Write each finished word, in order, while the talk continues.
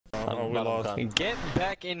Oh, we lost. Get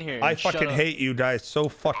back in here. And I fucking hate you guys so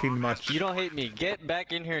fucking much. You don't hate me. Get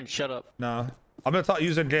back in here and shut up. No. I'm gonna talk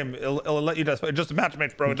using game. It'll let you guys. It's just a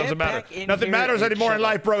matchmate, bro. It doesn't matter. Nothing matters anymore in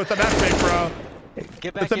life, bro. It's a matchmate, bro.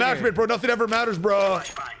 Get back it's a matchmate, bro. Nothing ever matters, bro.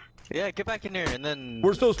 Yeah, get back in here and then.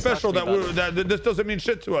 We're so special that this doesn't mean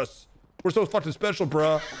shit to us. We're so fucking special,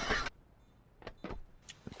 bro.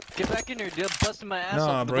 Get back in here, dude. Busting my ass.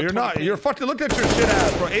 Nah, bro. You're not. You're fucking. Look at your shit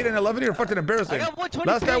ass, bro. 8 and 11. You're fucking embarrassing. I got 120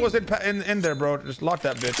 Last guy was in there, bro. Just lock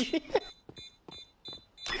that bitch.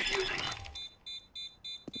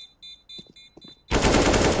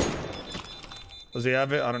 Does he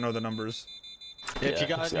have it? I don't know the numbers. Yeah, if you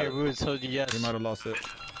got in here, we would told you yes. He might have lost it.